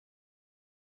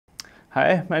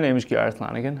Hi, my name is Gareth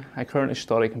Lannigan. I currently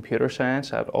study computer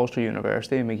science at Ulster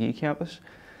University, Magee Campus.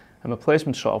 I'm a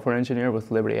placement software engineer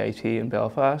with Liberty IT in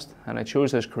Belfast, and I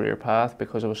chose this career path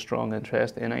because of a strong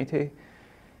interest in IT.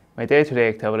 My day-to-day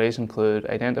activities include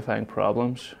identifying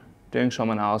problems, doing some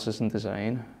analysis and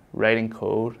design, writing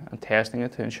code and testing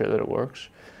it to ensure that it works,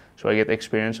 so I get the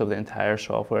experience of the entire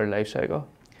software lifecycle.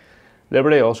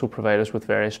 Liberty also provides us with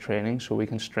various training so we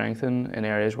can strengthen in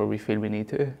areas where we feel we need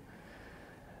to.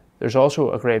 There's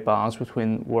also a great balance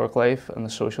between work life and the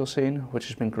social scene, which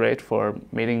has been great for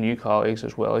meeting new colleagues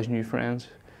as well as new friends.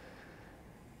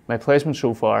 My placement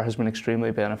so far has been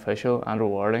extremely beneficial and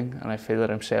rewarding, and I feel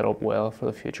that I'm set up well for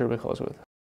the future because of it.